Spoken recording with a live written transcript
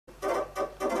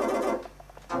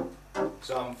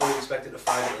so I'm fully expected to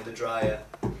find it in the dryer.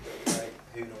 Right,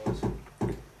 who knows?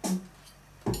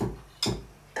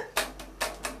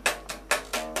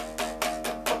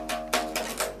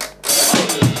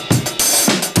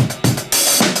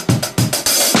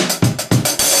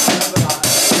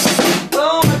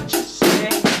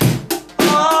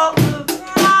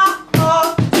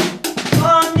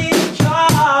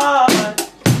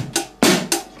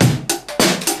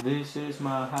 This is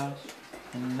my house,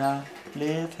 and I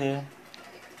live here.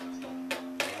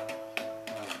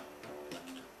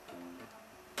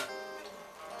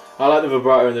 I like the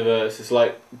vibrato in the verse. It's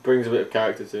like brings a bit of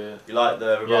character to it. You like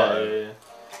the vibrato? Yeah.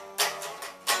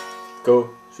 Cool.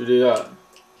 Should we do that?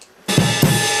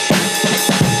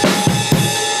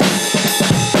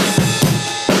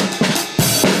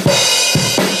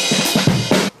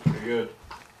 Pretty good.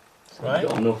 Right?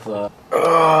 Got enough there.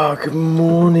 Oh, good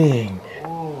morning.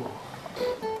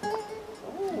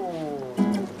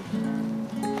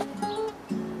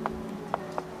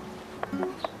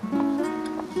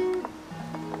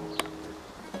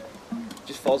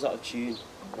 Just falls out of tune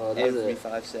every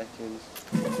 5 seconds.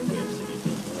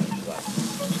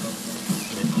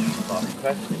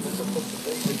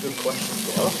 Good question.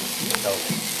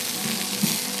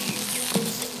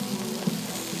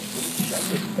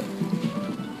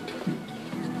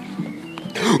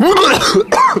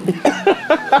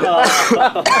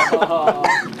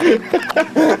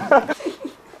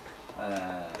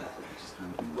 Just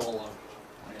roll on.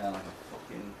 Yeah, like a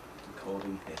fucking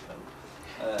recording hippo.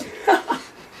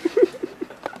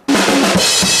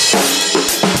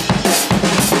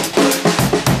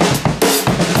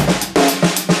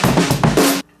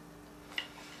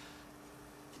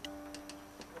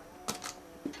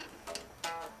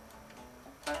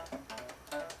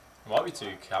 Might be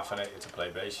too caffeinated to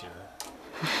play bass, you know.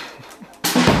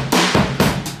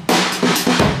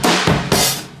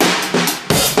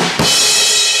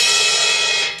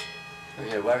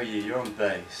 Okay, where are you? You're on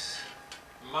bass.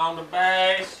 I'm on the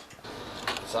bass.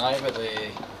 It's either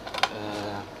the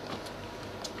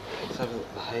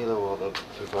Halo or the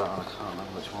vibrato. I can't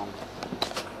remember which one.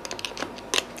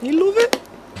 You love it?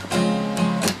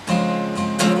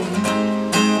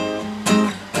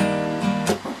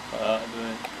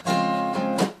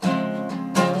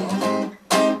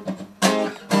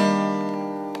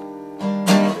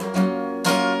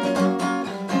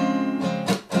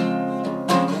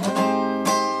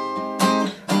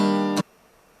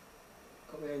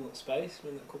 Space,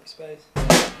 we're in that copy space.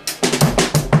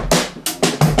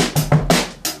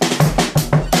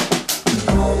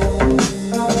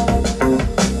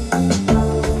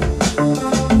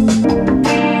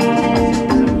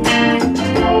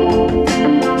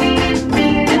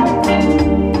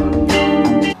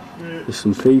 There's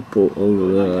some people over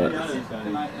there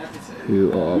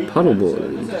who are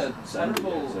paddleboarding.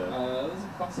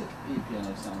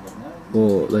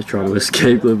 Or they're trying to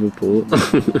escape Liverpool.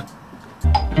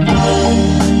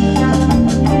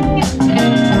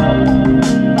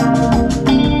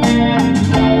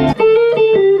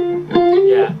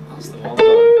 Yeah, that's the one.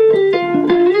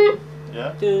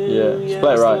 Yeah? Yeah, just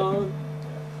play it right.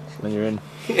 Then you're in.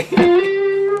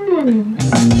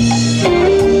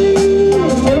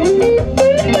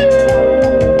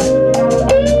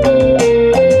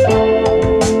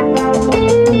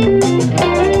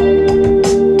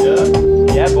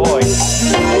 Yeah, boy.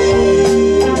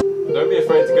 Don't be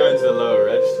afraid to go into the lower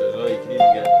register as well. You can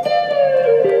even get.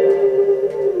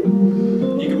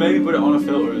 You can maybe put it on a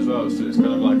filter as well, so it's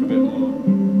kind of like a bit more.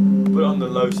 Put it on the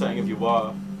low setting of your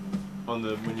wire, on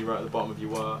the when you're right at the bottom of your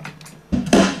wire.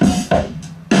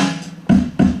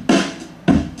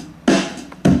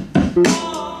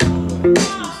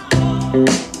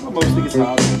 Most of the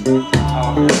guitars.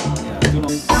 Oh,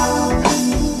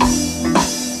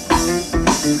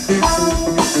 yeah.